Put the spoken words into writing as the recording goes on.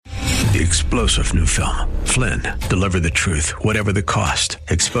the explosive new film, Flynn, Deliver the Truth, Whatever the Cost,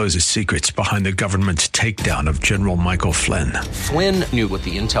 exposes secrets behind the government's takedown of General Michael Flynn. Flynn knew what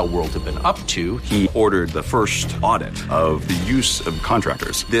the intel world had been up to. He ordered the first audit of the use of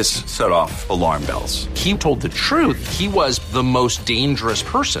contractors. This set off alarm bells. He told the truth. He was the most dangerous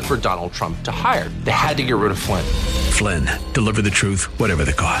person for Donald Trump to hire. They had to get rid of Flynn. Flynn, Deliver the Truth, Whatever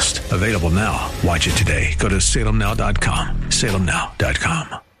the Cost. Available now. Watch it today. Go to salemnow.com.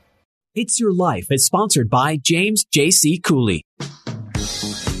 salemnow.com. It's Your Life is sponsored by James J.C. Cooley.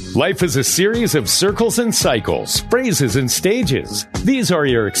 Life is a series of circles and cycles, phrases and stages. These are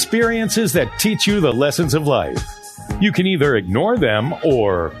your experiences that teach you the lessons of life. You can either ignore them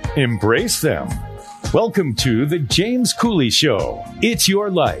or embrace them. Welcome to The James Cooley Show. It's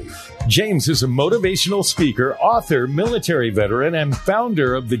Your Life. James is a motivational speaker, author, military veteran, and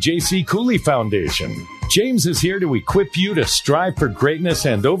founder of the J.C. Cooley Foundation. James is here to equip you to strive for greatness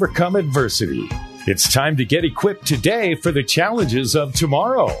and overcome adversity. It's time to get equipped today for the challenges of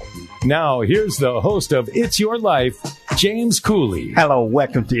tomorrow. Now, here's the host of It's Your Life, James Cooley. Hello,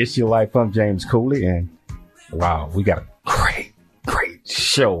 welcome to It's Your Life. I'm James Cooley, and wow, we got a great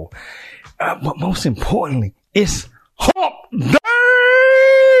show. But most importantly, it's Hump Day!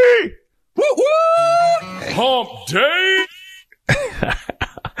 Woo-woo! Hump Day!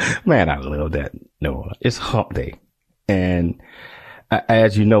 Man, I love that, Noah. It's Hump Day. And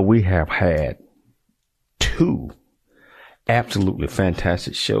as you know, we have had 2 absolutely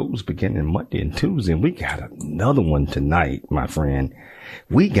fantastic shows beginning Monday and Tuesday. And we got another one tonight, my friend.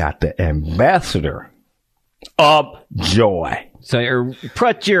 We got the ambassador of joy. So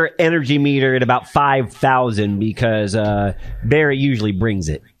put your energy meter at about 5,000 because Barry usually brings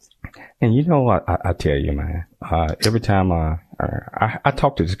it. And you know what? I tell you, man, every time I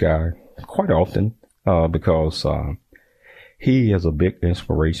talk to this guy quite often because he is a big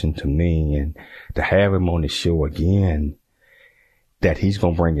inspiration to me, and to have him on the show again, that he's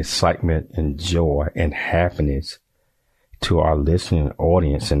going to bring excitement and joy and happiness to our listening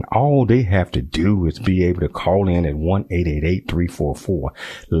audience. And all they have to do is be able to call in at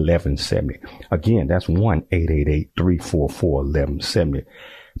 1-888-344-1170. Again, that's 1-888-344-1170.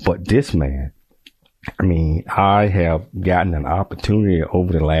 But this man, I mean, I have gotten an opportunity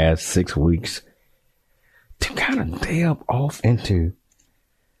over the last 6 weeks to kind of delve off into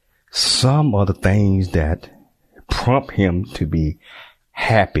some of the things that prompt him to be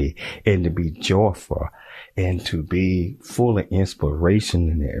happy and to be joyful and to be full of inspiration.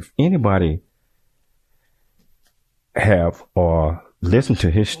 And if anybody have or listened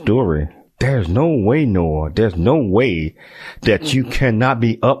to his story, there's no way, Noah, there's no way that you cannot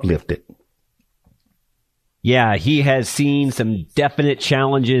be uplifted. Yeah, he has seen some definite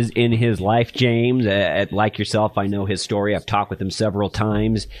challenges in his life, James. Like yourself, I know his story. I've talked with him several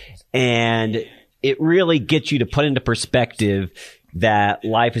times. And it really gets you to put into perspective that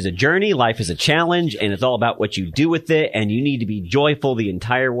life is a journey, life is a challenge, and it's all about what you do with it, and you need to be joyful the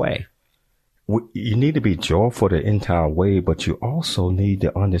entire way. You need to be joyful the entire way, but you also need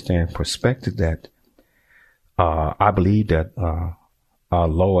to understand perspective that I believe that our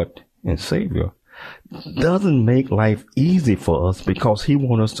Lord and Savior doesn't make life easy for us because he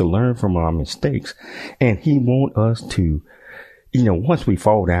wants us to learn from our mistakes, and he wants us to, you know, once we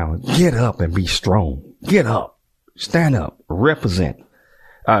fall down, get up and be strong. Get up, stand up, represent.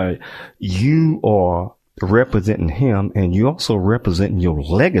 You are representing him, and you also representing your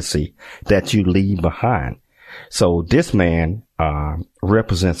legacy that you leave behind. So this man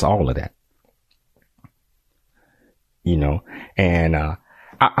represents all of that, you know. And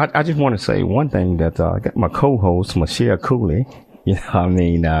I just want to say one thing, that I got my co-host Michelle Cooley. You know, I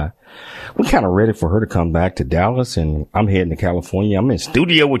mean, we're kind of ready for her to come back to Dallas, and I'm heading to California. I'm in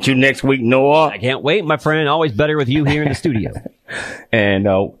studio with you next week, Noah. I can't wait, my friend. Always better with you here in the studio. And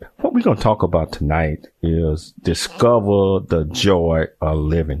what we're going to talk about tonight is discover the joy of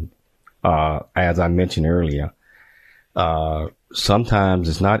living. As I mentioned earlier, sometimes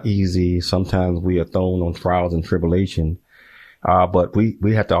it's not easy. Sometimes we are thrown on trials and tribulation. But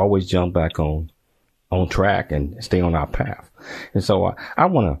we have to always jump back on track and stay on our path. And so I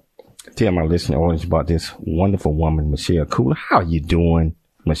want to tell my listening audience about this wonderful woman, Michelle Cooley. How are you doing,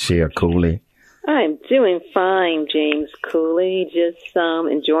 Michelle Cooley? I'm doing fine, James Cooley. Just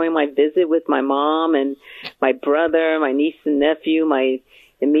enjoying my visit with my mom and my brother, my niece and nephew, my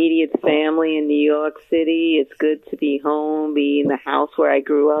immediate family in New York City. It's good to be home, be in the house where I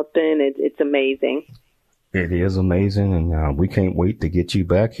grew up in. It's amazing. It is amazing, and we can't wait to get you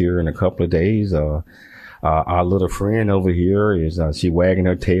back here in a couple of days. Our little friend over here is she wagging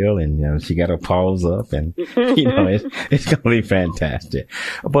her tail and she got her paws up, and it's going to be fantastic.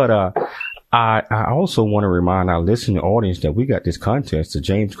 But I also want to remind our listening audience that we got this contest, the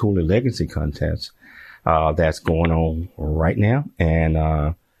James Cooley Legacy Contest, that's going on right now,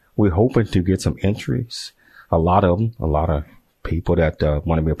 and we're hoping to get some entries. A lot of people that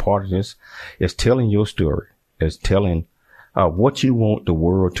want to be a part of this is telling your story, is telling what you want the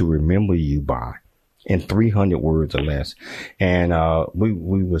world to remember you by in 300 words or less. And we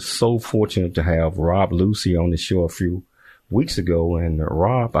were so fortunate to have Rob Lucy on the show a few weeks ago. And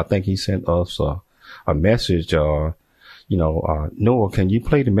Rob, I think he sent us a message. Noah, can you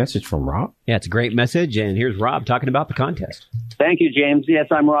play the message from Rob? Yeah, it's a great message. And here's Rob talking about the contest. Thank you, James. Yes,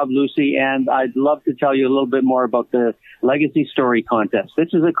 I'm Rob Lucy, and I'd love to tell you a little bit more about the Legacy Story Contest.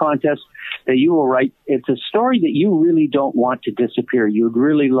 This is a contest that you will write. It's a story that you really don't want to disappear. You'd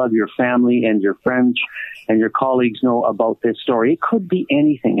really love your family and your friends and your colleagues know about this story. It could be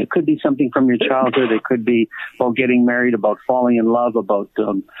anything. It could be something from your childhood. It could be about getting married, about falling in love, about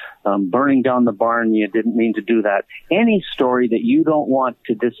burning down the barn. You didn't mean to do that. Any story that you don't want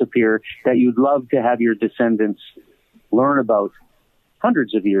to disappear, that you'd love to have your descendants learn about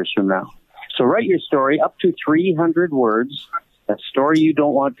hundreds of years from now. So write your story up to 300 words, a story you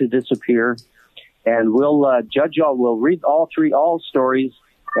don't want to disappear, and we'll we'll read all stories,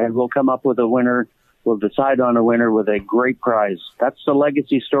 and we'll come up with a winner. We'll decide on a winner with a great prize. That's the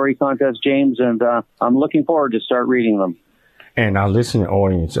Legacy Story Contest, James, and I'm looking forward to start reading them. And our listening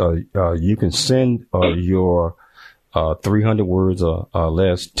audience, you can send your 300 words or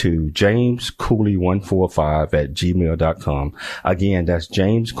less to jamescooley145@gmail.com. Again, that's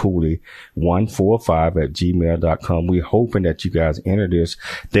jamescooley145@gmail.com. We're hoping that you guys enter this.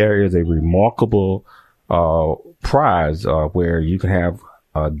 There is a remarkable prize where you can have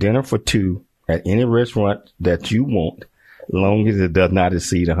dinner for two at any restaurant that you want, as long as it does not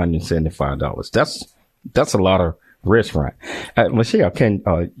exceed $175. That's a lot of restaurant. Michelle, can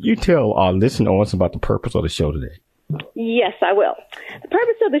you tell our listening audience about the purpose of the show today? Yes, I will. The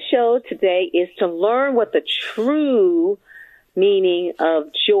purpose of the show today is to learn what the true meaning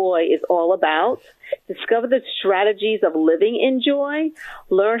of joy is all about, discover the strategies of living in joy,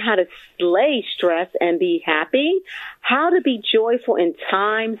 learn how to slay stress and be happy, how to be joyful in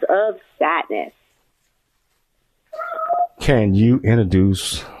times of sadness. Can you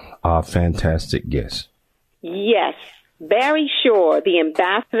introduce our fantastic guest? Yes. Barry Shore, the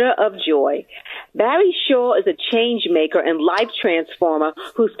ambassador of joy. Barry Shore is a change maker and life transformer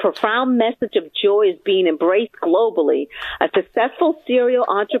whose profound message of joy is being embraced globally. A successful serial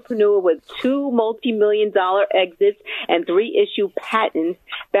entrepreneur with 2 multi-million-dollar exits and 3-issue patents,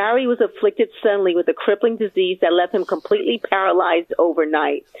 Barry was afflicted suddenly with a crippling disease that left him completely paralyzed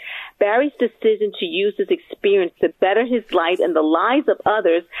overnight. Barry's decision to use his experience to better his life and the lives of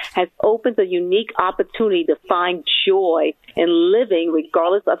others has opened a unique opportunity to find joy in living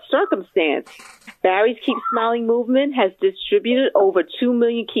regardless of circumstance. Barry's Keep Smiling movement has distributed over 2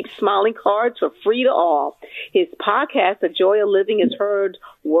 million Keep Smiling cards for free to all. His podcast, The Joy of Living, is heard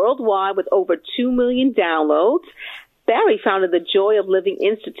worldwide with over 2 million downloads. Barry founded the Joy of Living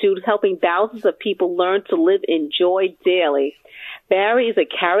Institute, helping thousands of people learn to live in joy daily. Barry is a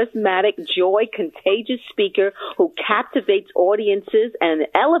charismatic, joy, contagious speaker who captivates audiences and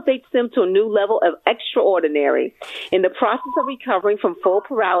elevates them to a new level of extraordinary. In the process of recovering from full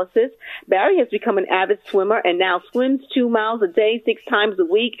paralysis, Barry has become an avid swimmer and now swims 2 miles a day, 6 times a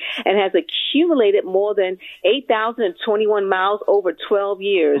week, and has accumulated more than 8,021 miles over 12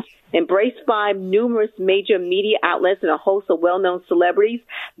 years. Embraced by numerous major media outlets and a host of well-known celebrities,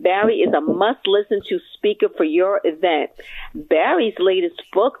 Barry is a must-listen-to speaker for your event. Barry's latest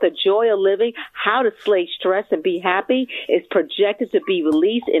book, The Joy of Living, How to Slay Stress and Be Happy, is projected to be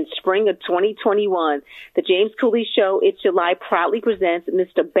released in spring of 2021. The James Cooley Show, It's Your Life, proudly presents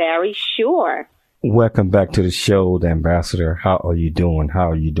Mr. Barry Shore. Welcome back to the show, the ambassador. How are you doing? How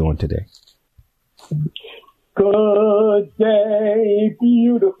are you doing today? Good day,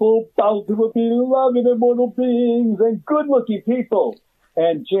 beautiful, bountiful, beloved, immortal beings, and good-looking people.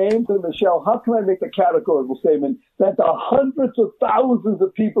 And James and Michelle, how can I make the categorical statement that the hundreds of thousands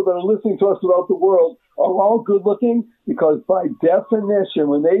of people that are listening to us throughout the world are all good-looking? Because by definition,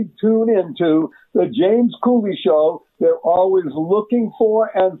 when they tune into the James Cooley Show, they're always looking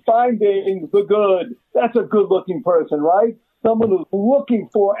for and finding the good. That's a good-looking person, right? Someone who's looking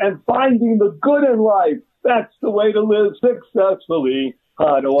for and finding the good in life. That's the way to live successfully.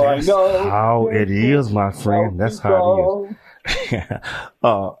 How do I know? How it is, my friend. That's how it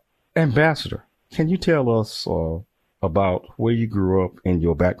is. Ambassador, can you tell us about where you grew up and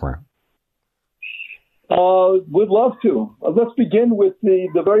your background? Would love to. Let's begin with the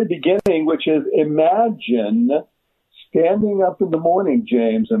very beginning, which is imagine standing up in the morning,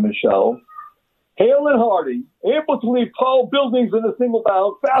 James and Michelle, hale and hearty, able to leap tall buildings in a single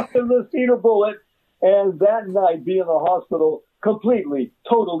bound, faster than a speeder bullet, and that night be in the hospital completely,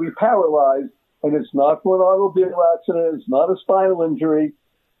 totally paralyzed. And it's not for an automobile accident. It's not a spinal injury.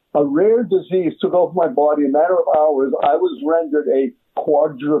 A rare disease took over my body. In a matter of hours, I was rendered a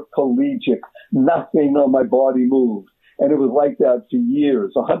quadriplegic. Nothing on my body moved. And it was like that for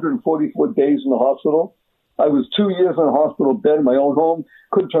years. 144 days in the hospital. I was 2 years in a hospital bed in my own home.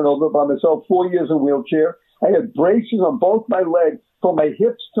 Couldn't turn over by myself. 4 years in a wheelchair. I had braces on both my legs from my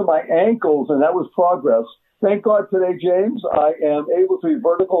hips to my ankles, and that was progress. Thank God today, James, I am able to be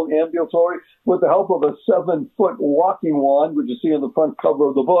vertical and ambulatory with the help of a 7-foot walking wand, which you see on the front cover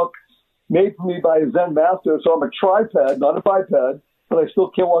of the book, made for me by a Zen master. So I'm a tripod, not a biped, but I still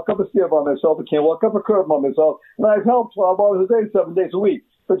can't walk up a stair by myself. I can't walk up a curb by myself. And I've helped 12 hours a day, 7 days a week.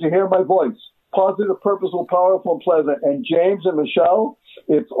 But you hear my voice. Positive, purposeful, powerful, and pleasant. And James and Michelle,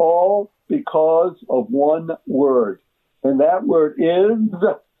 it's all because of one word. And that word is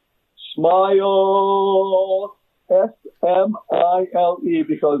smile. S-M-I-L-E,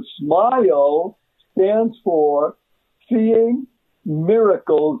 because SMILE stands for seeing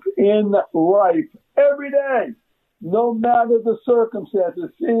miracles in life every day, no matter the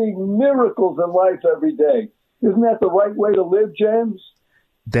circumstances, seeing miracles in life every day. Isn't that the right way to live, James?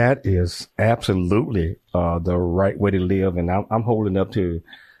 That is absolutely the right way to live. And I'm holding up to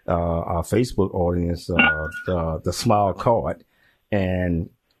our Facebook audience the SMILE card. And,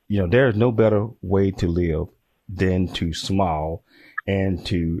 there's no better way to live than to smile. And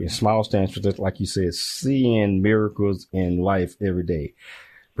SMILE stands for, just like you said, seeing miracles in life every day.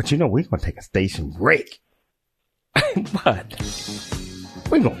 But we're going to take a station break. But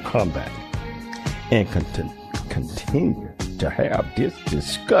we're going to come back and continue to have this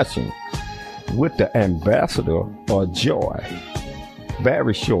discussion with the ambassador of joy,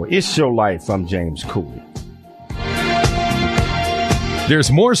 Barry Shore. It's Your Life. I'm James Cooley.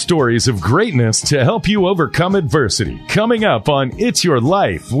 There's more stories of greatness to help you overcome adversity coming up on It's Your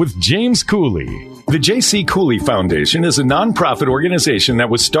Life with James Cooley. The J.C. Cooley Foundation is a nonprofit organization that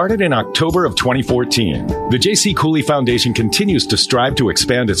was started in October of 2014. The J.C. Cooley Foundation continues to strive to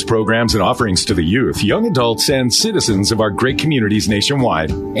expand its programs and offerings to the youth, young adults, and citizens of our great communities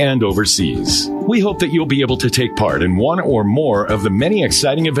nationwide and overseas. We hope that you'll be able to take part in one or more of the many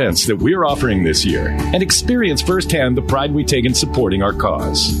exciting events that we're offering this year and experience firsthand the pride we take in supporting our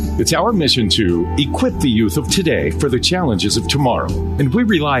cause. It's our mission to equip the youth of today for the challenges of tomorrow, and we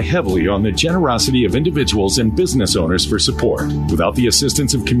rely heavily on the generosity of individuals and business owners for support. Without the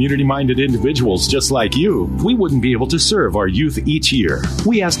assistance of community-minded individuals just like you, we wouldn't be able to serve our youth each year.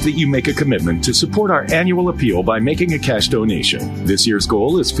 We ask that you make a commitment to support our annual appeal by making a cash donation. This year's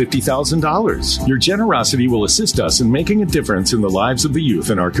goal is $50,000. Your generosity will assist us in making a difference in the lives of the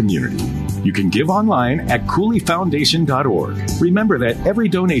youth in our community. You can give online at CooleyFoundation.org. Remember that every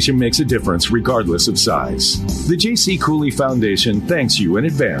donation makes a difference regardless of size. The J.C. Cooley Foundation thanks you in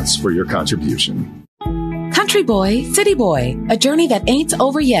advance for your contribution. Country Boy, City Boy, a journey that ain't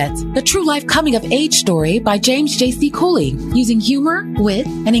over yet. The true life coming of age story by James J.C. Cooley. Using humor, wit,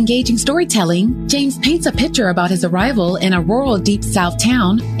 and engaging storytelling, James paints a picture about his arrival in a rural deep south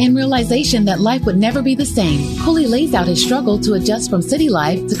town and realization that life would never be the same. Cooley lays out his struggle to adjust from city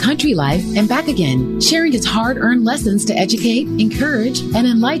life to country life and back again, sharing his hard-earned lessons to educate, encourage, and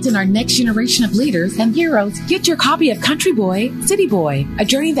enlighten our next generation of leaders and heroes. Get your copy of Country Boy, City Boy, a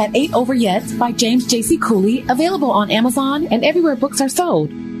journey that ain't over yet by James J.C. Cooley, available on Amazon and everywhere books are sold.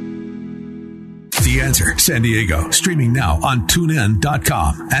 The Answer San Diego, streaming now on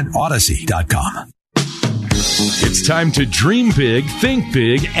TuneIn.com and Odyssey.com. It's time to dream big, think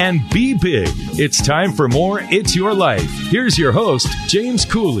big, and be big. It's time for more It's Your Life. Here's your host, James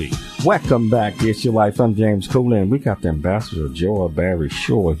Cooley. Welcome back to It's Your Life. I'm James Cooley, and we got the ambassador of joy, Barry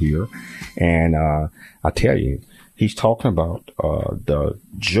Shore, here. And I tell you, he's talking about the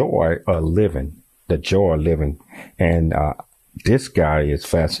joy of living. The joy of living. And this guy is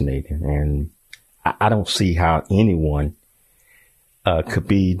fascinating. And I don't see how anyone could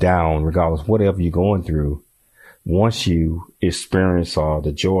be down, regardless of whatever you're going through. Once you experience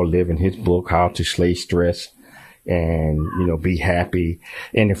the joy of living, his book, How to Slay Stress and, be happy.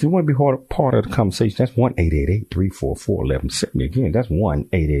 And if you want to be part of the conversation, that's 1-888-344-1170. Again, that's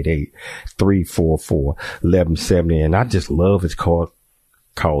 1-888-344-1170. And I just love it's called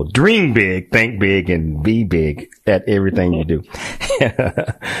Dream Big, Think Big, and Be Big at everything you do.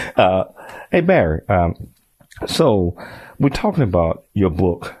 Hey, Barry, so we're talking about your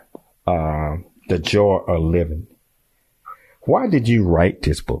book, The Joy of Living. Why did you write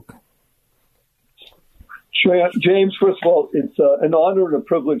this book? James, first of all, it's an honor and a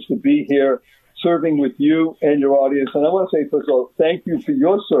privilege to be here serving with you and your audience. And I want to say, first of all, thank you for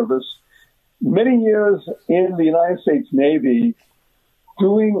your service. Many years in the United States Navy,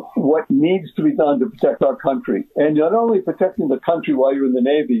 doing what needs to be done to protect our country. And you're not only protecting the country while you're in the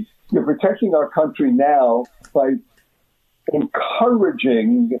Navy, you're protecting our country now by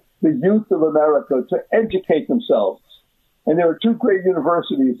encouraging the youth of America to educate themselves. And there are two great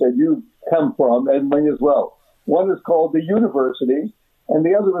universities that you come from, and mine as well. One is called the University, and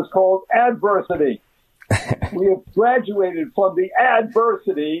the other is called Adversity. We have graduated from the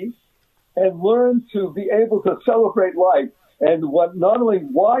adversity and learned to be able to celebrate life. And not only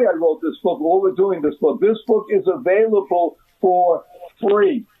why I wrote this book, what we're doing this book is available for free.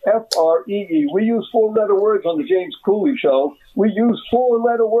 Free. We use 4-letter words on the James Cooley Show. We use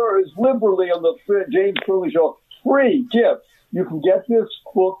 4-letter words liberally on the James Cooley Show. Free gift. You can get this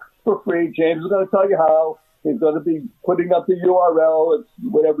book for free. James is going to tell you how. He's going to be putting up the URL. It's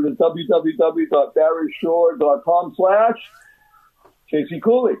whatever it is, www.barryshore.com/JC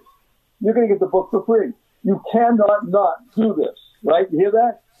Cooley. You're going to get the book for free. You cannot not do this, right? You hear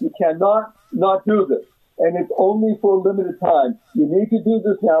that? You cannot not do this. And it's only for a limited time. You need to do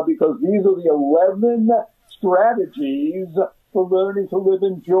this now because these are the 11 strategies for learning to live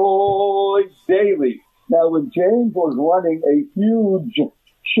in joy daily. Now, when James was running a huge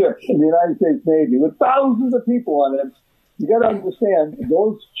ship in the United States Navy with thousands of people on it, you got to understand,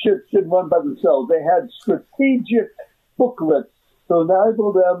 those ships didn't run by themselves. They had strategic booklets to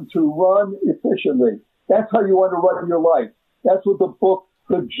enable them to run efficiently. That's how you want to run your life. That's what the book,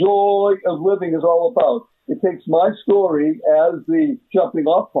 The Joy of Living, is all about. It takes my story as the jumping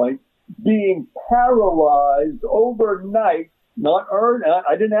off point, being paralyzed overnight, not earned.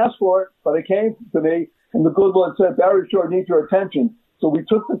 I didn't ask for it, but it came to me. And the good Lord said, Barry Shore needs your attention. So we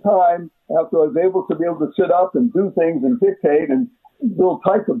took the time, after I was able to be able to sit up and do things and dictate and build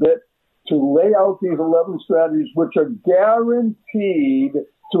type a bit, to lay out these 11 strategies, which are guaranteed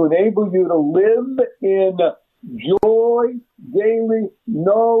to enable you to live in joy daily,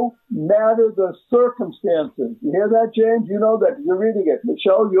 no matter the circumstances. You hear that, James? You know that. You're reading it.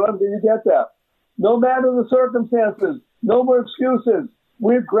 Michelle, you get that. No matter the circumstances, no more excuses.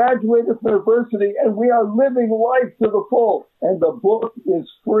 We've graduated from university and we are living life to the full. And the book is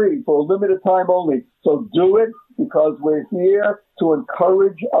free for a limited time only. So do it because we're here to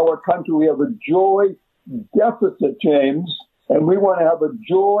encourage our country. We have a joy deficit, James, and we want to have a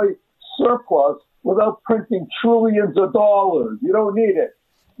joy surplus without printing trillions of dollars. You don't need it.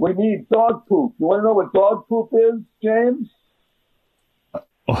 We need dog poop. You want to know what dog poop is, James?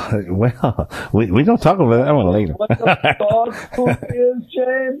 Well, we're going to talk about that one later. What dog poop is,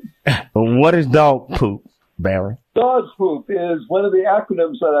 James? What is dog poop, Barry? Dog poop is one of the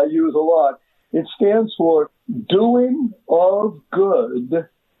acronyms that I use a lot. It stands for Doing of Good,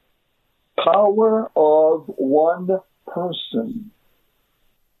 Power of One Person.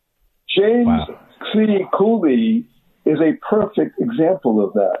 James C. Cooley is a perfect example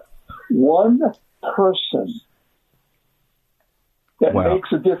of that. One person that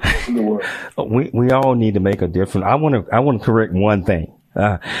makes a difference in the world. We all need to make a difference. I want to correct one thing.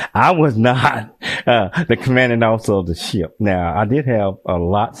 I was not the commanding officer of the ship. Now, I did have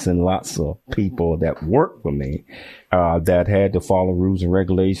lots and lots of people that worked for me that had to follow rules and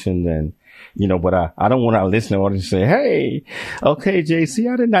regulations, and but I don't want our listening audience to say, "Hey, okay, JC,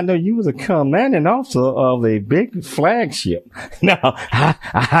 I did not know you was a commanding officer of a big flagship." No,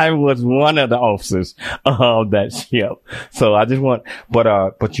 I was one of the officers of that ship. So I just want,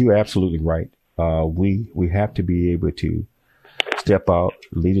 but you're absolutely right. We have to be able to step out,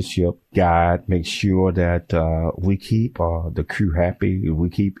 leadership, guide, make sure that we keep the crew happy, we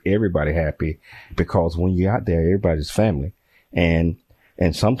keep everybody happy, because when you're out there, everybody's family, and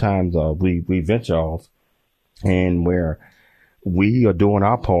sometimes we venture off, and where we are doing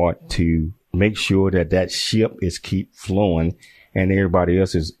our part to make sure that ship is keep flowing, and everybody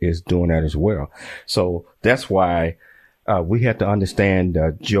else is doing that as well. So that's why we have to understand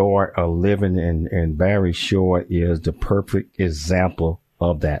the joy of living, and Barry Shore is the perfect example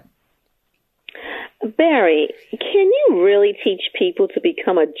of that. Barry, can you really teach people to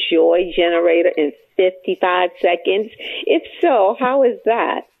become a joy generator in 55 seconds? If so, how is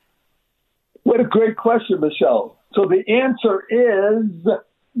that? What a great question, Michelle. So the answer is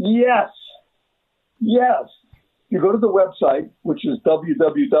yes. Yes. You go to the website, which is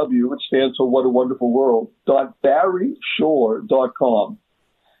www, which stands for What a Wonderful World, .barryshore.com,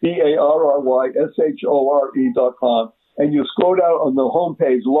 BarryShore.com. and you scroll down on the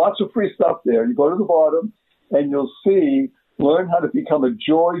homepage, lots of free stuff there. You go to the bottom, and you'll see, learn how to become a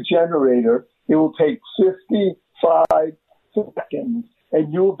joy generator. It will take 55 seconds,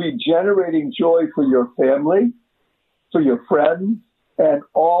 and you'll be generating joy for your family, for your friends, and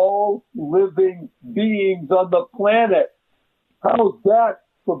all living beings on the planet. How's that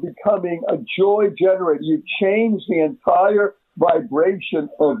for becoming a joy generator? You change the entire vibration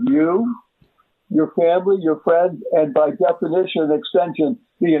of you, your family, your friends, and by definition and extension,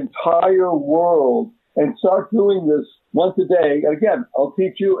 the entire world. And start doing this once a day. And again, I'll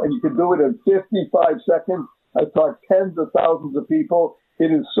teach you, and you can do it in 55 seconds. I've taught tens of thousands of people.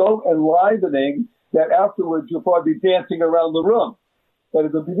 It is so enlivening that afterwards you'll probably be dancing around the room. But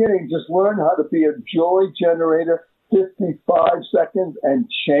at the beginning, just learn how to be a joy generator, 55 seconds, and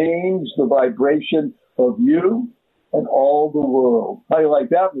change the vibration of you and all the world. How do you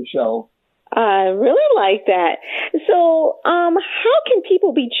like that, Michelle? I really like that. So, how can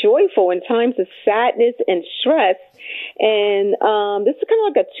people be joyful in times of sadness and stress? And this is kind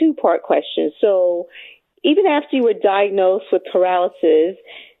of like a two-part question. So, even after you were diagnosed with paralysis,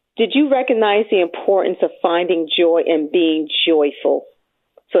 did you recognize the importance of finding joy and being joyful?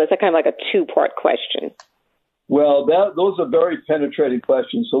 So it's kind of like a two-part question. Well, those are very penetrating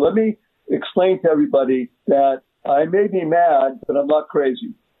questions. So let me explain to everybody that I may be mad, but I'm not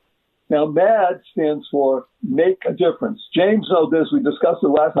crazy. Now, MAD stands for make a difference. James knows this. We discussed it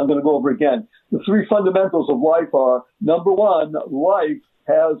last time. I'm going to go over again. The three fundamentals of life are, number one, life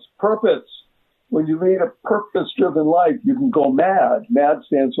has purpose. When you lead a purpose-driven life, you can go MAD. MAD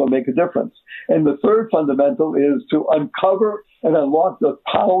stands for make a difference. And the third fundamental is to uncover and unlock the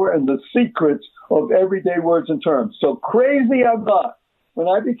power and the secrets of everyday words and terms. So crazy I'm not. When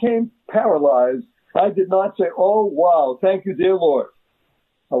I became paralyzed, I did not say, oh, wow, thank you, dear Lord.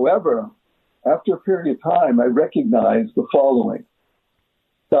 However, after a period of time, I recognized the following.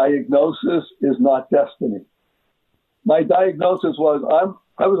 Diagnosis is not destiny. My diagnosis was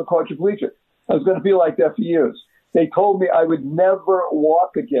I was a quadriplegic. I was going to be like that for years. They told me I would never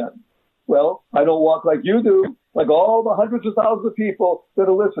walk again. Well, I don't walk like you do, like all the hundreds of thousands of people that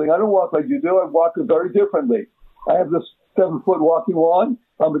are listening. I don't walk like you do. I walk very differently. I have this 7-foot walking lawn.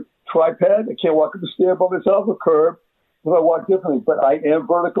 I'm a tripod. I can't walk up the stair by myself, a curb. So I walk differently, but I am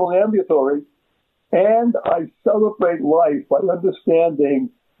vertical and ambulatory. And I celebrate life by understanding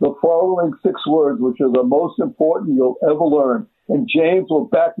the following 6 words, which are the most important you'll ever learn. And James will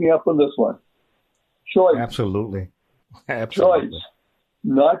back me up on this one. Choice. Absolutely. Choice,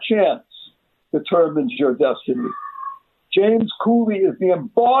 not chance, determines your destiny. James Cooley is the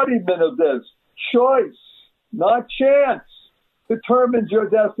embodiment of this. Choice, not chance, determines your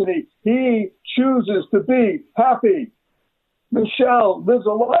destiny. He chooses to be happy. Michelle lives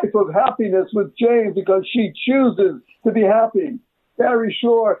a life of happiness with James because she chooses to be happy. Barry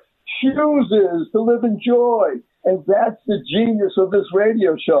Shore chooses to live in joy. And that's the genius of this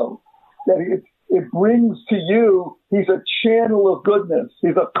radio show, that it brings to you, he's a channel of goodness.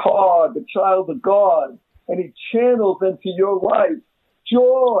 He's a cog, a child of God, and he channels into your life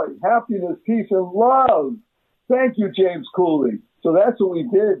joy, happiness, peace, and love. Thank you, James Cooley. So that's what we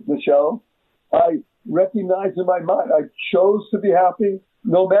did, Michelle. I recognized in my mind, I chose to be happy,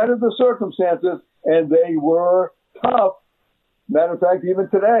 no matter the circumstances, and they were tough. Matter of fact, even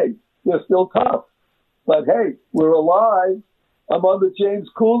today, they're still tough. But hey, we're alive. I'm on the James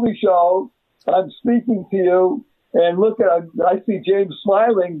Cooley Show. I'm speaking to you. And look, I see James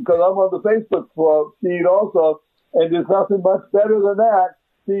smiling because I'm on the Facebook feed also. And there's nothing much better than that,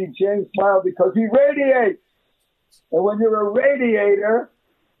 seeing James smile, because he radiates. And when you're a radiator,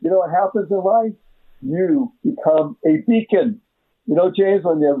 you know what happens in life? You become a beacon. You know, James,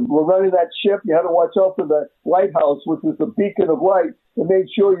 when you were running that ship, you had to watch out for the lighthouse, which was the beacon of light, and made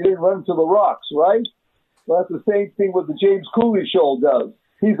sure you didn't run into the rocks, right? Well, that's the same thing what the James Cooley Show does.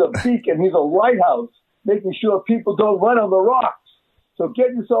 He's a beacon. He's a lighthouse, making sure people don't run on the rocks. So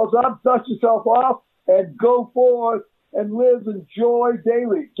get yourselves up, dust yourself off, and go forth and live in joy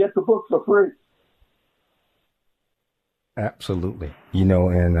daily. Get the book for free. Absolutely. You know,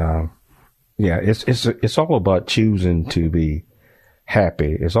 and yeah, it's all about choosing to be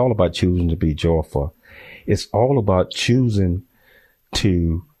happy. It's all about choosing to be joyful. It's all about choosing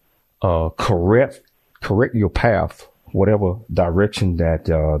to correct your path, whatever direction that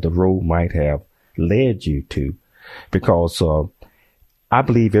the road might have led you to, because I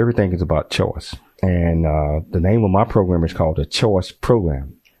believe everything is about choice. And the name of my program is called the Choice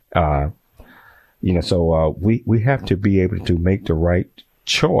Program. You know, so we have to be able to make the right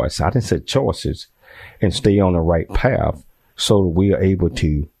choice. I didn't say choices, and stay on the right path so that we are able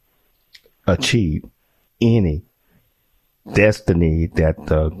to achieve any destiny that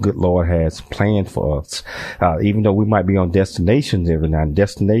the good Lord has planned for us. Even though we might be on destinations every now and then,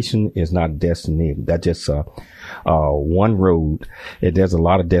 destination is not destiny. That's just one road. There's a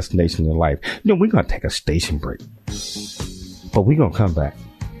lot of destinations in life. We're going to take a station break, but we're going to come back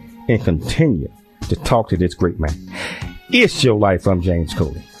and continue to talk to this great man. It's Your Life. I'm James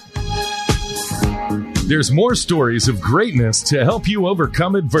Cooley. There's more stories of greatness to help you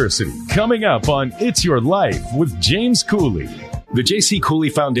overcome adversity coming up on It's Your Life with James Cooley. The J.C. Cooley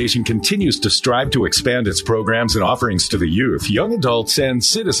Foundation continues to strive to expand its programs and offerings to the youth, young adults, and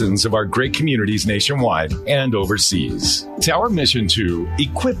citizens of our great communities nationwide and overseas. It's our mission to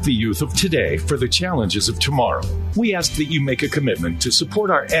equip the youth of today for the challenges of tomorrow. We ask that you make a commitment to support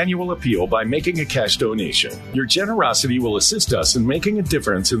our annual appeal by making a cash donation. Your generosity will assist us in making a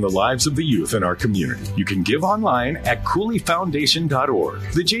difference in the lives of the youth in our community. You can give online at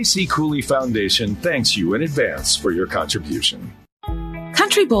CooleyFoundation.org. The J.C. Cooley Foundation thanks you in advance for your contribution.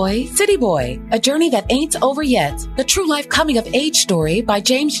 Country Boy, City Boy, A Journey That Ain't Over Yet, the true life coming of age story by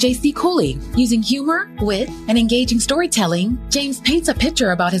James J.C. Cooley. Using humor, wit, and engaging storytelling, James paints a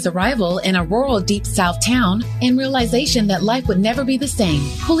picture about his arrival in a rural deep south town and realization that life would never be the same.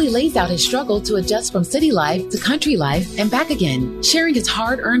 Cooley lays out his struggle to adjust from city life to country life and back again, sharing his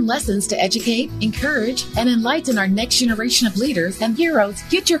hard-earned lessons to educate, encourage, and enlighten our next generation of leaders and heroes.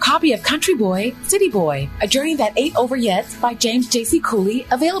 Get your copy of Country Boy, City Boy, A Journey That Ain't Over Yet by James J.C. Cooley,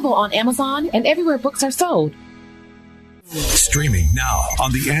 available on Amazon and everywhere books are sold. Streaming now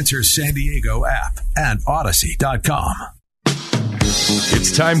on the Answer San Diego app and Odyssey.com.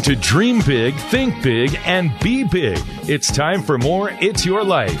 It's time to dream big, think big, and be big. It's time for more It's Your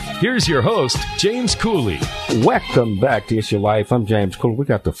Life. Here's your host, James Cooley. Welcome back to It's Your Life. I'm James Cooley. We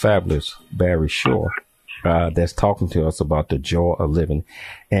got the fabulous Barry Shore that's talking to us about the joy of living.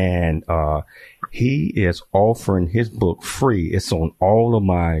 And he is offering his book free. It's on all of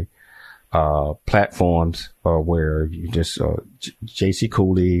my platforms where you just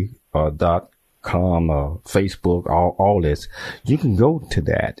jccooley.com, Facebook, all this. You can go to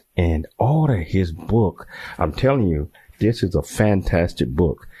that and order his book. I'm telling you, this is a fantastic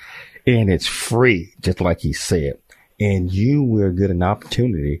book. And it's free, just like he said. And you will get an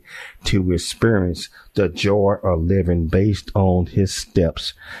opportunity to experience the joy of living based on his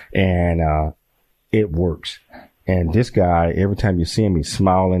steps. And it works. And this guy, every time you see him, he's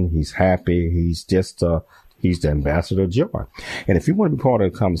smiling, he's happy, he's just he's the ambassador of joy. And if you want to be part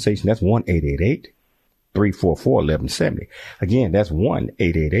of the conversation, that's 1-888-344-1170. Again, that's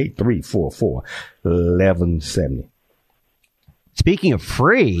 1-888-344-1170. Speaking of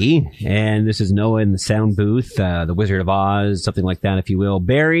free, and this is Noah in the sound booth, the Wizard of Oz, something like that, if you will.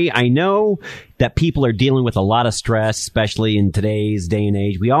 Barry, I know that people are dealing with a lot of stress, especially in today's day and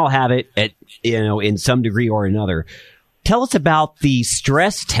age. We all have it in some degree or another. Tell us about the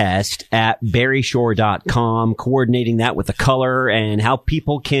stress test at barryshore.com, coordinating that with the color and how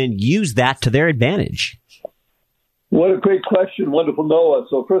people can use that to their advantage. What a great question. Wonderful, Noah.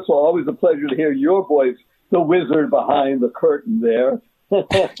 So first of all, always a pleasure to hear your voice, the wizard behind the curtain there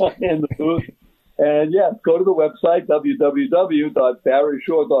in the booth. And yes, go to the website,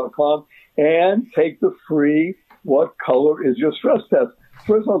 www.barryshore.com, and take the free What Color Is Your Stress Test.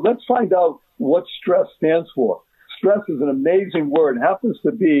 First of all, let's find out what stress stands for. Stress is an amazing word. It happens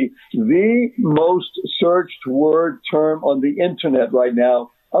to be the most searched word term on the internet right now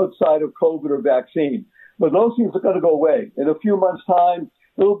outside of COVID or vaccine. But those things are going to go away. In a few months' time,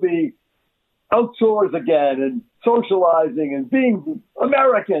 it'll be outdoors again and socializing and being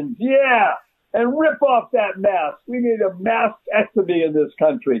Americans, yeah, and rip off that mask. We need a maskectomy in this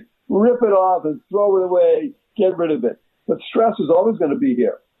country. Rip it off and throw it away, get rid of it. But stress is always going to be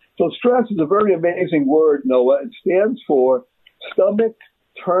here. So stress is a very amazing word, Noah. It stands for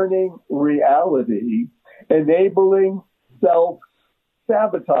stomach-turning reality, enabling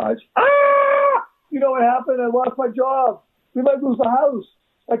self-sabotage. Ah! You know what happened? I lost my job. We might lose the house.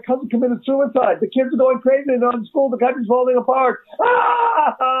 My cousin committed suicide. The kids are going crazy. They're not in school. The country's falling apart.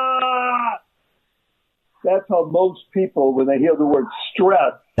 Ah! That's how most people, when they hear the word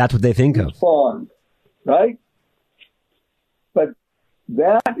stress, that's what they think of. Respond, right? But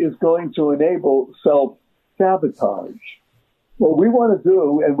that is going to enable self-sabotage. What we want to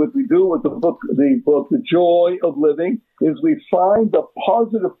do, and what we do with the book, The Joy of Living, is we find the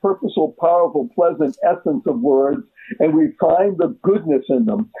positive, purposeful, powerful, pleasant essence of words, and we find the goodness in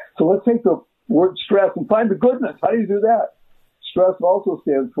them. So let's take the word stress and find the goodness. How do you do that? Stress also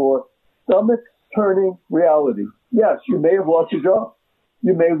stands for stomach-turning reality. Yes, you may have lost your job.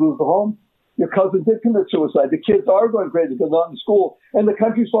 You may lose the home. Your cousin did commit suicide. The kids are going crazy because they're not in school, and the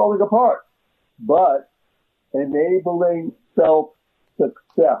country's falling apart. But enabling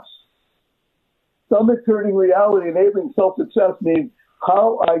self-success. Stomach turning reality, enabling self-success means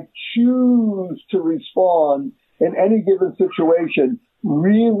how I choose to respond in any given situation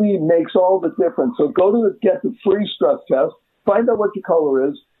really makes all the difference. So go to get the free stress test, find out what your color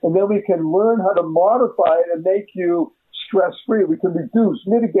is, and then we can learn how to modify it and make you stress-free. We can reduce,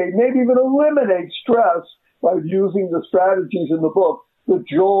 mitigate, maybe even eliminate stress by using the strategies in the book, The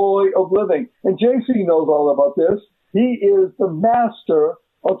Joy of Living. And JC knows all about this. He is the master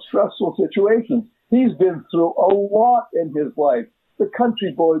of stressful situations. He's been through a lot in his life. The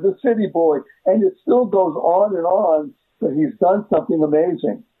country boy, the city boy, and it still goes on and on, but he's done something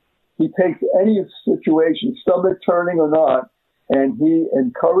amazing. He takes any situation, stomach turning or not, and he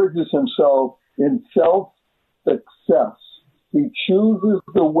encourages himself in self-success. He chooses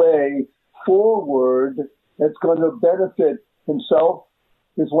the way forward that's going to benefit himself,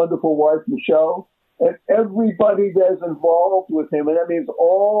 his wonderful wife, Michelle, and everybody that's involved with him. And that means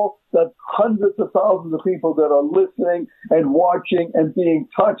all the hundreds of thousands of people that are listening and watching and being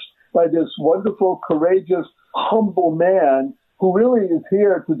touched by this wonderful, courageous, humble man who really is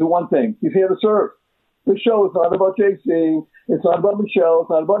here to do one thing. He's here to serve. This show is not about JC. It's not about Michelle. It's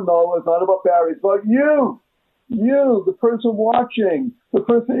not about Noah. It's not about Barry. It's about you. You, the person watching, the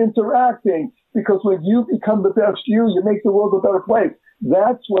person interacting. Because when you become the best you make the world a better place.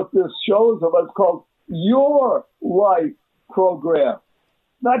 That's what this show is about. It's called Your Life Program.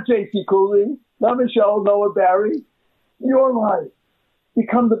 Not JC Cooley, not Michelle, Noah, Barry. Your life.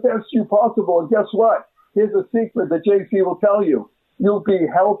 Become the best you possible. And guess what? Here's a secret that JC will tell you. You'll be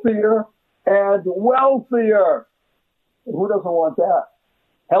healthier and wealthier. And who doesn't want that?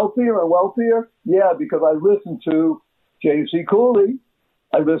 Healthier and wealthier? Yeah, because I listened to JC Cooley.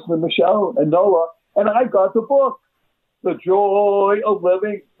 I listened to Michelle and Noah, and I got the book, The Joy of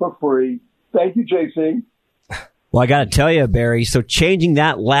Living, for free. Thank you, JC. Well, I got to tell you, Barry, so changing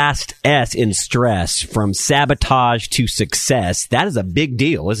that last S in stress from sabotage to success, that is a big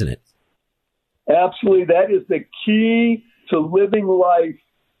deal, isn't it? Absolutely. That is the key to living life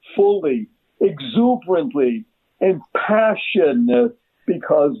fully, exuberantly, and passionate.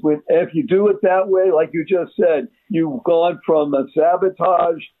 Because if you do it that way, like you just said, you've gone from a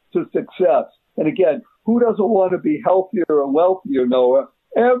sabotage to success. And again, who doesn't want to be healthier or wealthier, Noah?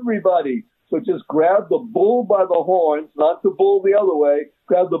 Everybody. So just grab the bull by the horns, not the bull the other way.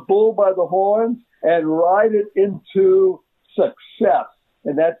 Grab the bull by the horns and ride it into success.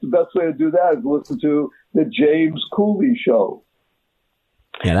 And that's the best way to do that is listen to the James Cooley Show.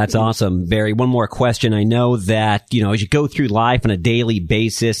 Yeah, that's awesome, Barry. One more question. I know that, as you go through life on a daily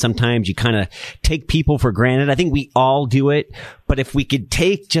basis, sometimes you kind of take people for granted. I think we all do it. But if we could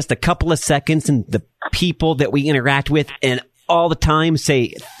take just a couple of seconds and the people that we interact with and all the time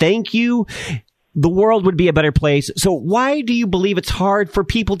say thank you, the world would be a better place. So why do you believe it's hard for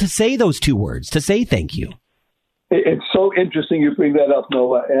people to say those two words, to say thank you? It's so interesting you bring that up,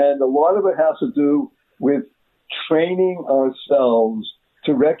 Noah. And a lot of it has to do with training ourselves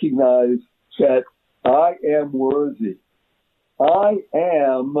to recognize that I am worthy. I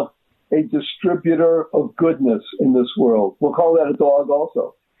am a distributor of goodness in this world. We'll call that a dog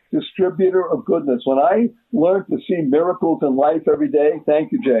also. Distributor of goodness. When I learn to see miracles in life every day,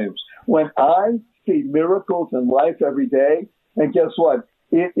 thank you, James. When I see miracles in life every day, and guess what?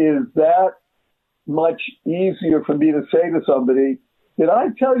 It is that much easier for me to say to somebody, did I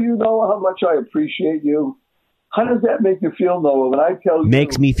tell you, Noah, how much I appreciate you? How does that make you feel, Noah, when I tell you?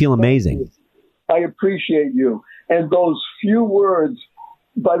 Makes me feel amazing. I appreciate you. And those few words,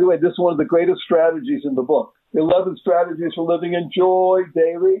 by the way, this is one of the greatest strategies in the book. 11 strategies for living in joy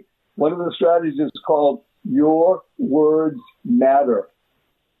daily. One of the strategies is called Your Words Matter.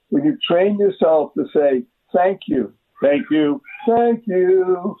 When you train yourself to say, thank you, thank you, thank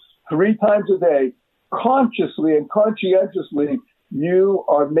you, 3 times a day, consciously and conscientiously, you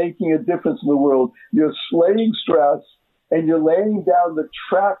are making a difference in the world. You're slaying stress, and you're laying down the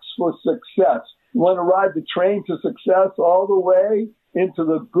tracks for success. You want to ride the train to success all the way into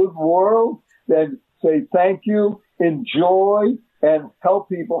the good world? Then say thank you, enjoy, and tell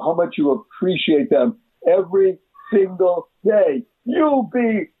people how much you appreciate them every single day. You'll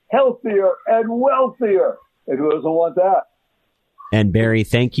be healthier and wealthier. And who doesn't want that? And Barry,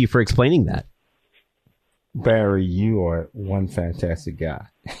 thank you for explaining that. Barry, you are one fantastic guy,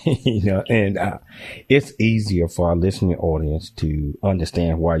 and it's easier for our listening audience to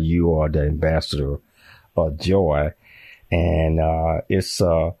understand why you are the ambassador of joy. And it's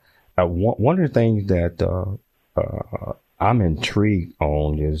one of the things that I'm intrigued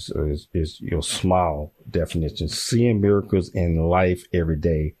on is your smile definition, seeing miracles in life every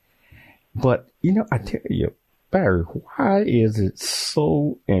day. But, I tell you, Barry, why is it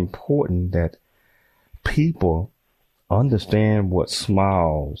so important that people understand what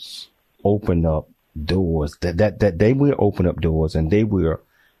smiles open up doors, that they will open up doors and they will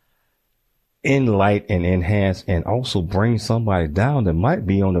enlighten and enhance and also bring somebody down that might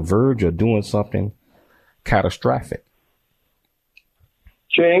be on the verge of doing something catastrophic?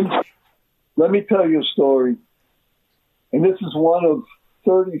 James, let me tell you a story. And this is one of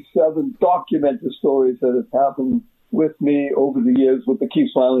 37 documented stories that have happened with me over the years with the Keep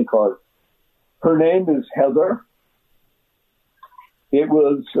Smiling card. Her name is Heather. It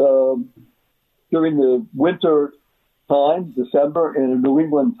was during the winter time, December, in a New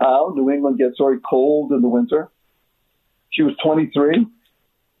England town. New England gets very cold in the winter. She was 23,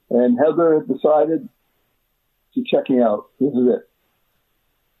 and Heather had decided she's checking out. This is it.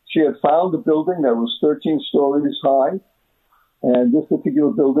 She had found a building that was 13 stories high, and this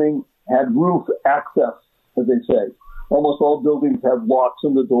particular building had roof access, as they say. Almost all buildings have locks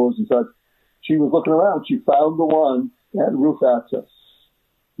on the doors and such. She was looking around. She found the one that had roof access.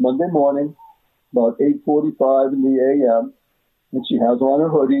 Monday morning, about 8:45 in the a.m., and she has on her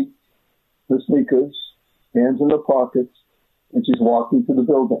hoodie, her sneakers, hands in her pockets, and she's walking to the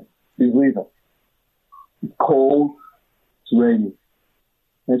building. She's leaving. It's cold. It's rainy.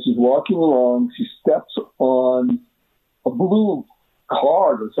 And she's walking along. She steps on a blue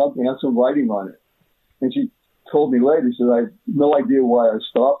card or something, has some writing on it. And she told me later, she said, I have no idea why I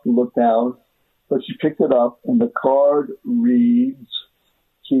stopped and looked down, but she picked it up, and the card reads,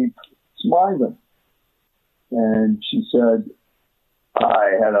 "Keep smiling." And she said,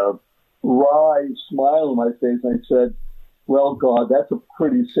 I had a wry smile on my face, and I said, well, God, that's a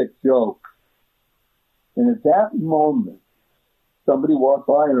pretty sick joke. And at that moment, somebody walked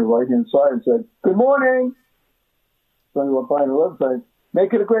by on her right-hand side and said, good morning. Somebody walked by on her left side,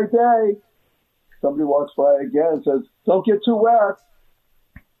 make it a great day. Somebody walks by again and says, don't get too wet.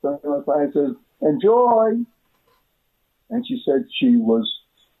 Somebody walks by and says, enjoy. And she said she was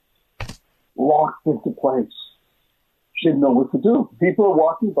locked into place. She didn't know what to do. People are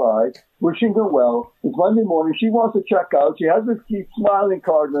walking by, wishing her well. It's Monday morning. She wants to check out. She has this Keep Smiling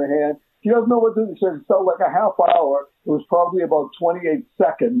card in her hand. She doesn't know what to do. She said it felt like a half hour. It was probably about 28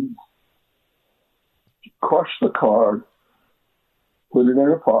 seconds. She crushed the card, put it in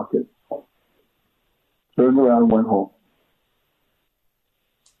her pocket, turned around and went home.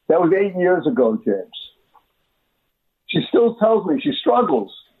 That was 8 years ago, James. She still tells me she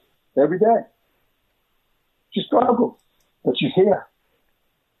struggles every day. She struggles, but she's here.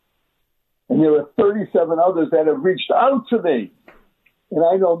 And there are 37 others that have reached out to me. And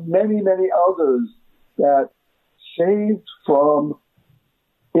I know many, many others that saved from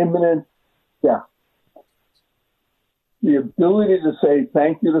imminent death. The ability to say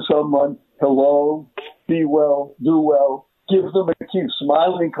thank you to someone, hello, be well, do well, give them a Keep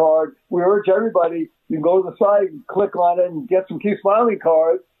Smiling card. We urge everybody, you can go to the site and click on it and get some Keep Smiling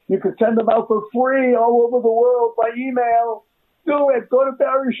cards. You can send them out for free all over the world by email. Do it. Go to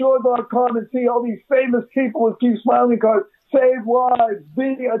BarryShore.com and see all these famous people with Keep Smiling cards. Save lives.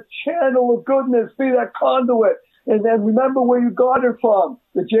 Be a channel of goodness. Be that conduit. And then remember where you got it from.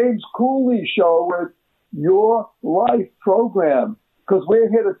 The James Cooley Show with Your Life program. Because we're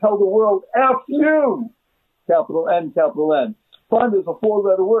here to tell the world, F you. Capital N, capital N. Fun is a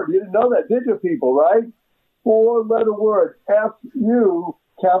 4-letter word. You didn't know that, did you, people, right? 4-letter word. F you.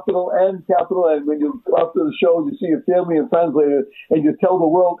 Capital N, capital N. When you go after the show, you see your family and friends later, and you tell the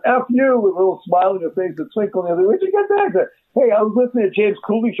world, F you, with a little smile on your face and twinkle on the other. Where'd you get that? Hey, I was listening to James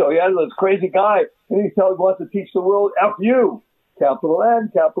Cooley Show. He had this crazy guy, and he wants to teach the world, F you. Capital N,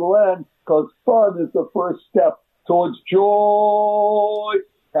 because fun is the first step towards joy,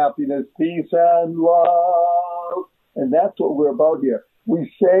 happiness, peace, and love. And that's what we're about here.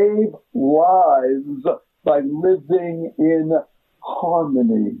 We save lives by living in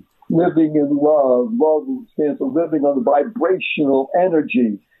harmony, living in love. Love stands for living on the vibrational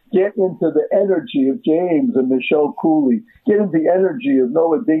energy. Get into the energy of James and Michelle Cooley. Get into the energy of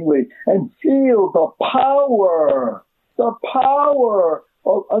Noah Dingley and feel the power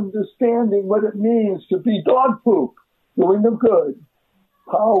of understanding what it means to be dog poop, doing them good.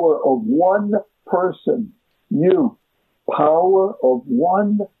 Power of one person. You. Power of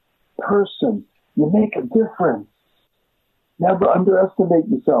one person. You make a difference. Never underestimate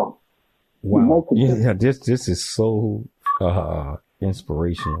yourself. Wow. Yeah, this is so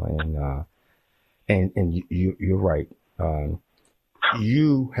inspirational, and you're right.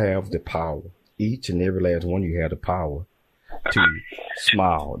 You have the power. Each and every last one of you have the power to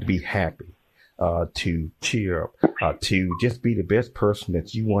smile, to be happy. to cheer up, to just be the best person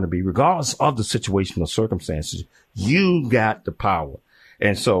that you want to be, regardless of the situation or circumstances. You got the power.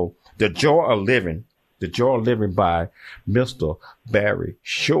 And so The Joy of Living by Mr. Barry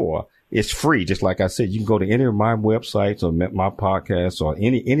Shore is free. Just like I said, you can go to any of my websites or my podcasts or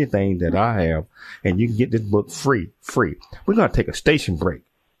anything that I have, and you can get this book free. We're going to take a station break,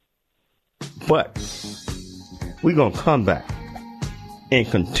 but we're going to come back and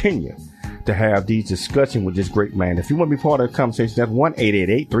continue to have these discussions with this great man. If you want to be part of the conversation, that's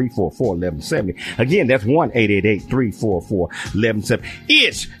 1-888-344-1170. Again, that's 1-888-344-1170.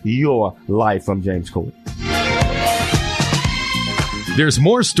 It's your life. I'm James Cooley. There's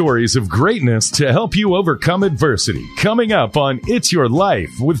more stories of greatness to help you overcome adversity coming up on It's Your Life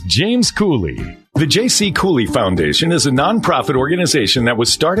with James Cooley. The J.C. Cooley Foundation is a nonprofit organization that was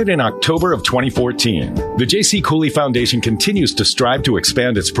started in October of 2014. The J.C. Cooley Foundation continues to strive to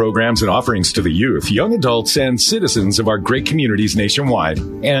expand its programs and offerings to the youth, young adults, and citizens of our great communities nationwide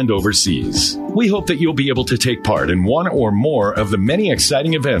and overseas. We hope that you'll be able to take part in one or more of the many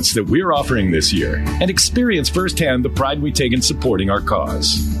exciting events that we're offering this year and experience firsthand the pride we take in supporting our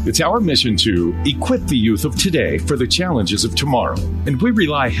cause. It's our mission to equip the youth of today for the challenges of tomorrow, and we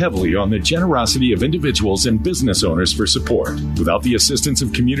rely heavily on the generosity of individuals and business owners for support. Without the assistance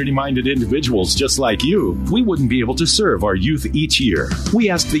of community-minded individuals just like you, we wouldn't be able to serve our youth each year. We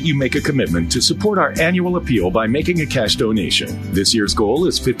ask that you make a commitment to support our annual appeal by making a cash donation. This year's goal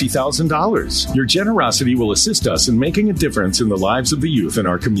is $50,000. Your generosity will assist us in making a difference in the lives of the youth in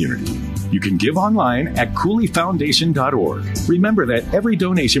our community. You can give online at CooleyFoundation.org. Remember that every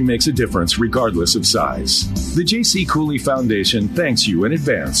donation makes a difference regardless of size. The J.C. Cooley Foundation thanks you in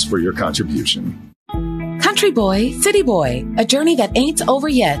advance for your contribution. Country Boy, City Boy, a journey that ain't over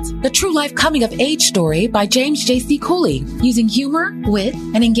yet. The true life coming of age story by James J.C. Cooley. Using humor, wit,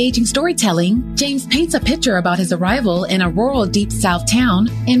 and engaging storytelling, James paints a picture about his arrival in a rural deep south town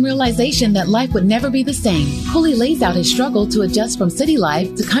and realization that life would never be the same. Cooley lays out his struggle to adjust from city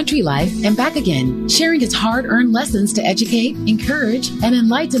life to country life and back again, sharing his hard-earned lessons to educate, encourage, and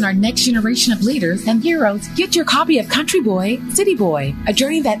enlighten our next generation of leaders and heroes. Get your copy of Country Boy, City Boy, a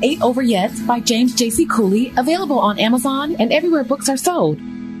journey that ain't over yet by James J.C. Cooley, available on Amazon and everywhere books are sold.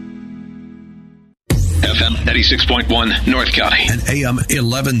 FM 96.1 North County and AM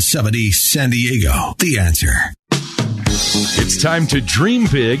 1170 San Diego. The Answer. It's time to dream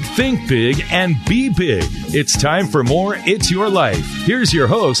big, think big, and be big. It's time for more It's Your Life. Here's your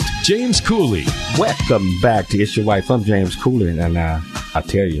host, James Cooley. Welcome back to It's Your Life. I'm James Cooley, and I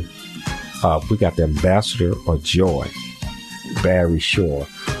tell you, we got the ambassador of joy, Barry Shore,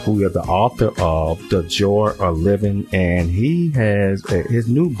 who is the author of The Joy of Living, and he has his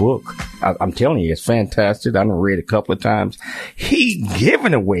new book. I'm telling you, it's fantastic. I've read it a couple of times. He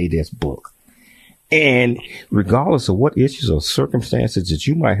giving away this book. And regardless of what issues or circumstances that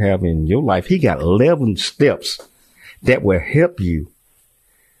you might have in your life, he got 11 steps that will help you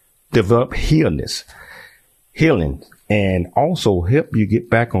develop healing, and also help you get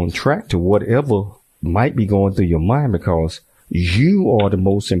back on track to whatever might be going through your mind, because you are the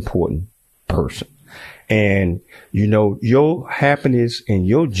most important person. And, you know, your happiness and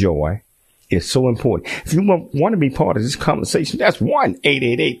your joy is so important. If you want to be part of this conversation, that's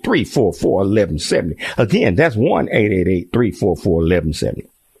 1-888-344-1170. Again, that's 1-888-344-1170.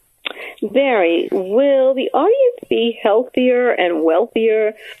 Barry, will the audience be healthier and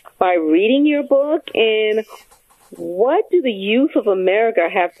wealthier by reading your book? And what do the youth of America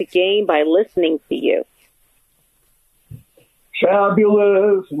have to gain by listening to you?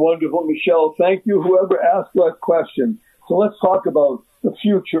 Fabulous, wonderful, Michelle. Thank you, whoever asked that question. So let's talk about the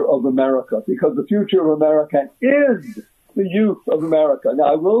future of America, because the future of America is the youth of America. Now,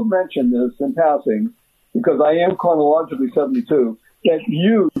 I will mention this in passing, because I am chronologically 72, that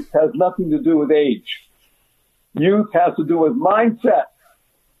youth has nothing to do with age. Youth has to do with mindset.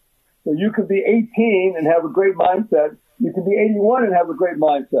 So you can be 18 and have a great mindset. You can be 81 and have a great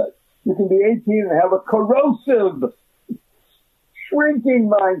mindset. You can be 18 and have a corrosive, shrinking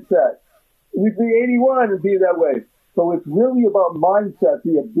mindset. You can be 81 and be that way. So it's really about mindset,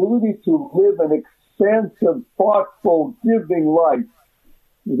 the ability to live an expansive, thoughtful, giving life.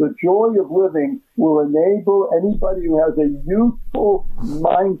 The joy of living will enable anybody who has a youthful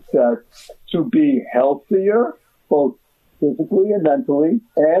mindset to be healthier, both physically and mentally,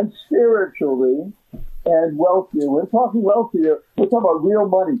 and spiritually, and wealthier. We're talking wealthier. We're talking about real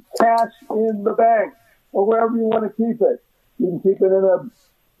money, cash in the bank, or wherever you want to keep it. You can keep it in a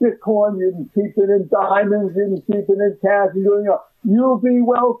Bitcoin, you can keep it in diamonds, you can keep it in cash. You'll be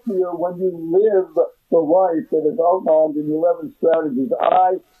wealthier when you live the life that is outlined in the 11 strategies.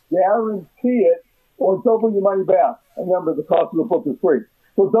 I guarantee it or double your money back. Remember, the cost of the book is free.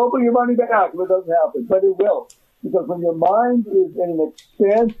 So double your money back if it doesn't happen, but it will. Because when your mind is in an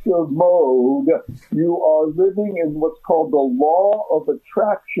expansive mode, you are living in what's called the law of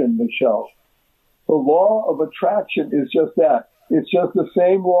attraction, Michelle. The law of attraction is just that. It's just the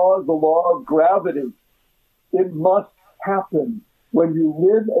same law as the law of gravity. It must happen. When you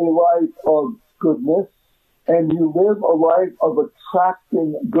live a life of goodness and you live a life of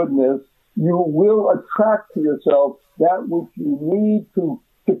attracting goodness, you will attract to yourself that which you need to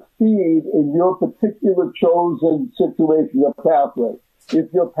succeed in your particular chosen situation, your pathway.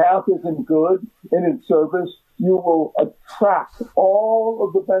 If your path isn't good and in service, you will attract all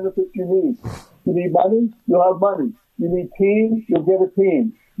of the benefits you need. You need money, you'll have money. You need team, you'll get a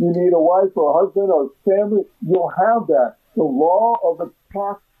team. You need a wife or a husband or a family, you'll have that. The law of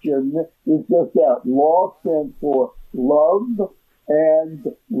attraction is just that. Law stands for love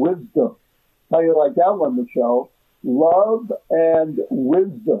and wisdom. How you like that one, Michelle? Love and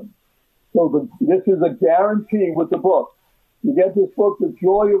wisdom. So this is a guarantee with the book. You get this book, The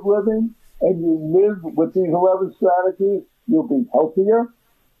Joy of Living, and you live with these 11 strategies, you'll be healthier,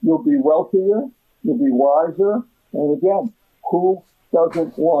 you'll be wealthier, you'll be wiser. And again, who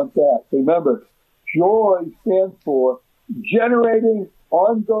doesn't want that? Remember, joy stands for generating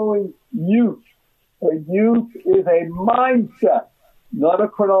ongoing youth. A youth is a mindset, not a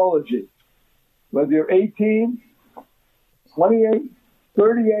chronology. Whether you're 18, 28,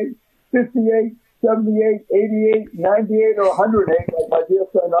 38, 58, 78, 88, 98, or 108, like my dear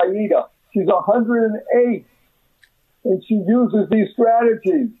friend Aida. She's 108, and she uses these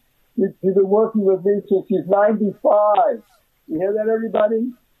strategies. She's been working with me since she's 95. You hear that,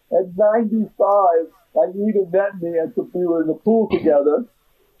 everybody? At 95, Aida met me we were in the pool together.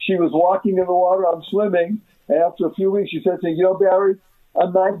 She was walking in the water, I'm swimming, and after a few weeks she said to me, Barry,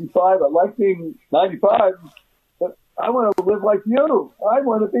 I'm 95. I like being 95, but I want to live like you. I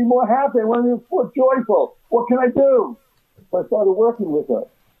want to be more happy. I want to be more joyful. What can I do? So I started working with her.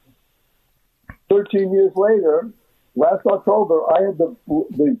 13 years later, last October, I was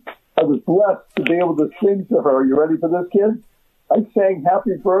blessed to be able to sing to her. You ready for this, kid? I sang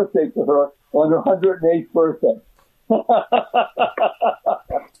Happy Birthday to her on her 108th birthday.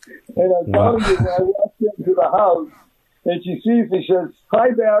 And I'm telling you, when I walked into the house, and she sees me, she says,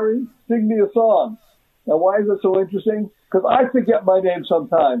 hi, Barry, sing me a song. Now, why is it so interesting? Because I forget my name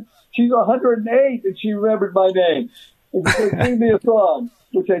sometimes. She's 108, and she remembered my name. And she said, sing me a song,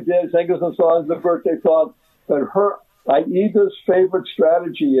 which I did, sang her some songs, the birthday song. But Aida's favorite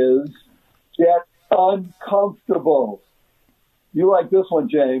strategy is get uncomfortable. You like this one,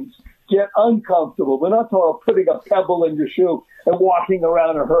 James. Get uncomfortable. We're not talking about putting a pebble in your shoe and walking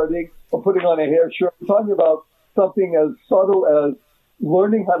around and hurting or putting on a hair shirt. We're talking about something as subtle as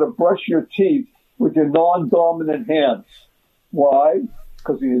learning how to brush your teeth with your non-dominant hands. Why?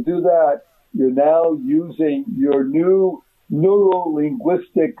 Because when you do that, you're now using your new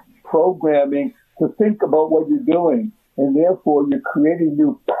neuro-linguistic programming to think about what you're doing. And therefore, you're creating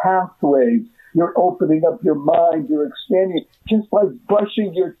new pathways. You're opening up your mind. You're expanding just by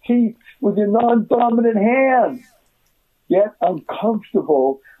brushing your teeth with your non-dominant hands. Get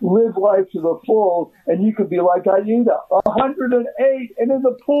uncomfortable, live life to the full, and you could be like Aida, 108, and in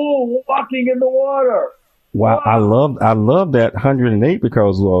the pool, walking in the water. Wow, I love that 108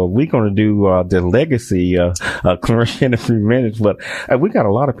 because we're going to do the legacy commercial in a few minutes. But we got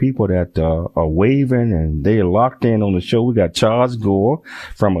a lot of people that are waving and they're locked in on the show. We got Charles Gore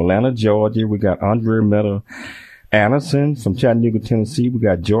from Atlanta, Georgia. We got Andre Meta Anderson from Chattanooga, Tennessee. We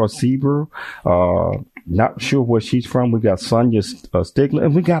got George Sieber. Not sure where she's from. We got Sonia Stigler,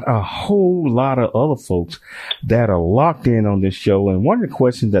 and we got a whole lot of other folks that are locked in on this show. And one of the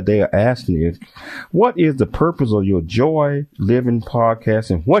questions that they are asking is, what is the purpose of your Joy Living podcast,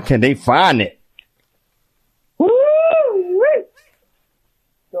 and what can they find it? Woo-wee!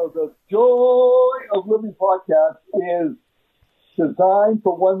 So the Joy of Living podcast is designed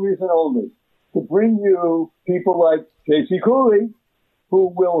for one reason only, to bring you people like J.C. Cooley,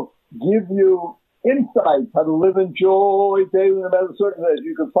 who will give you insights how to live in joy daily no matter the circumstances.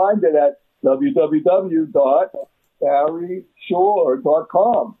 You can find it at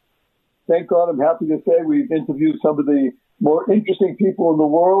www.barryshore.com. Thank God, I'm happy to say we've interviewed some of the more interesting people in the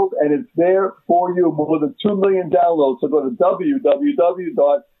world, and it's there for you. More than 2 million downloads. So go to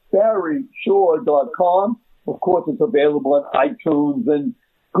www.barryshore.com. Of course, it's available on iTunes and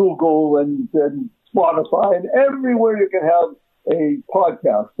Google and Spotify and everywhere you can have a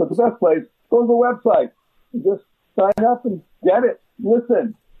podcast. But the best place, go to the website and just sign up and get it.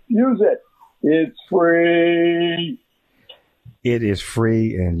 Listen, use it. It's free. It is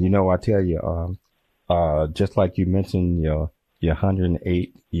free, and I tell you, just like you mentioned, your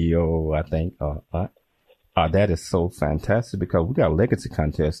 108-year-old, I think, that is so fantastic because we got a legacy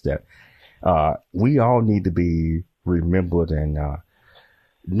contest that we all need to be remembered. And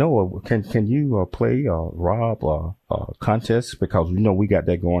Noah, can you play Rob contest because we got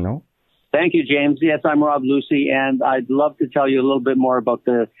that going on? Thank you, James. Yes, I'm Rob Lucy, and I'd love to tell you a little bit more about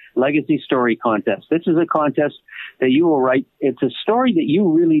the Legacy Story Contest. This is a contest that you will write. It's a story that you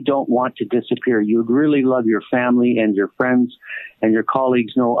really don't want to disappear. You'd really love your family and your friends and your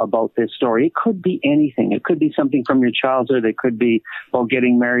colleagues know about this story. It could be anything. It could be something from your childhood. It could be about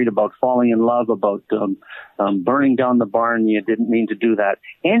getting married, about falling in love, about burning down the barn. You didn't mean to do that.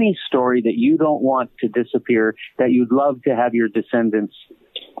 Any story that you don't want to disappear, that you'd love to have your descendants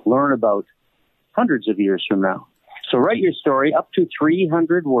learn about hundreds of years from now. So write your story up to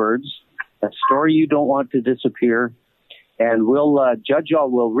 300 words, a story you don't want to disappear, and we'll judge all.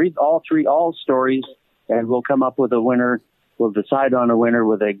 We'll read all stories, and we'll come up with a winner. We'll decide on a winner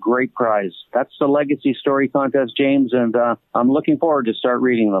with a great prize. That's the Legacy Story Contest, James, and I'm looking forward to start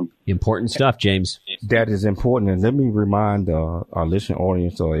reading them. Important stuff, James. That is important, and let me remind our listening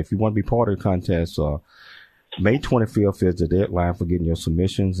audience, if you want to be part of the contest, May 25th is the deadline for getting your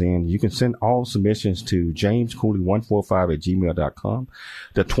submissions in. You can send all submissions to jamescooley145@gmail.com.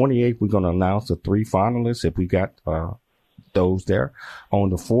 The 28th, we're going to announce the 3 finalists if we got those there. On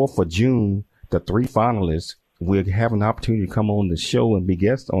the 4th of June, the 3 finalists will have an opportunity to come on the show and be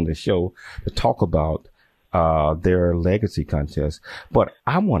guests on the show to talk about their legacy contest. But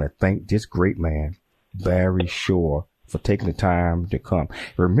I want to thank this great man, Barry Shore, for taking the time to come.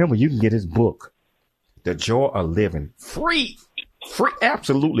 Remember, you can get his book, The Joy of Living, free,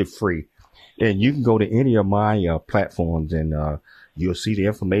 absolutely free. And you can go to any of my platforms and you'll see the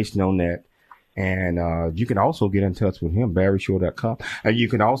information on that. And you can also get in touch with him, barryshore.com. And you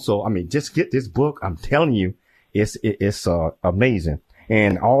can also, just get this book. I'm telling you, it's amazing.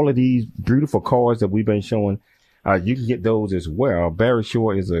 And all of these beautiful cards that we've been showing, you can get those as well. Barry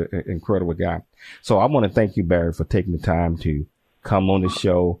Shore is an incredible guy. So I want to thank you, Barry, for taking the time to come on the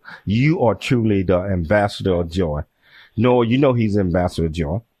show. You are truly the ambassador of joy. No, he's ambassador of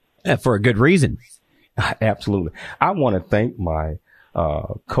joy. For a good reason. Absolutely. I want to thank my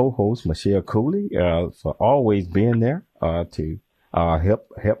co-host, Michelle Cooley, for always being there to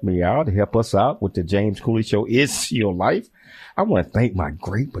help me out, help us out with the James Cooley Show. It's Your Life. I want to thank my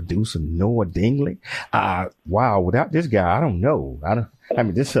great producer, Noah Dingley. Wow, without this guy, I don't know.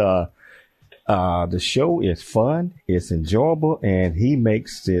 The show is fun, it's enjoyable, and he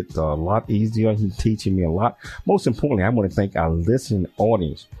makes it a lot easier. He's teaching me a lot. Most importantly, I want to thank our listening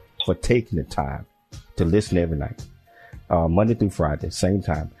audience for taking the time to listen every night, Monday through Friday, same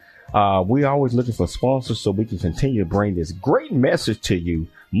time. We're always looking for sponsors so we can continue to bring this great message to you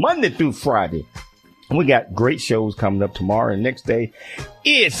Monday through Friday. We got great shows coming up tomorrow and next day.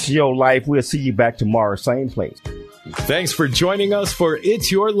 It's Your Life. We'll see you back tomorrow, same place. Thanks for joining us for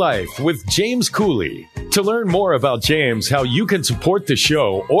It's Your Life with James Cooley. To learn more about James, how you can support the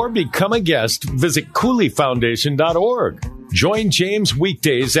show, or become a guest, visit CooleyFoundation.org. Join James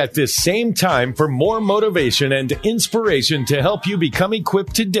weekdays at this same time for more motivation and inspiration to help you become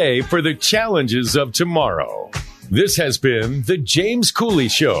equipped today for the challenges of tomorrow. This has been The James Cooley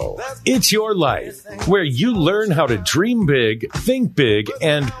Show. It's Your Life, where you learn how to dream big, think big,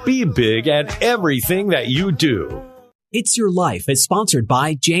 and be big at everything that you do. It's Your Life is sponsored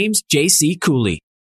by James J.C. Cooley.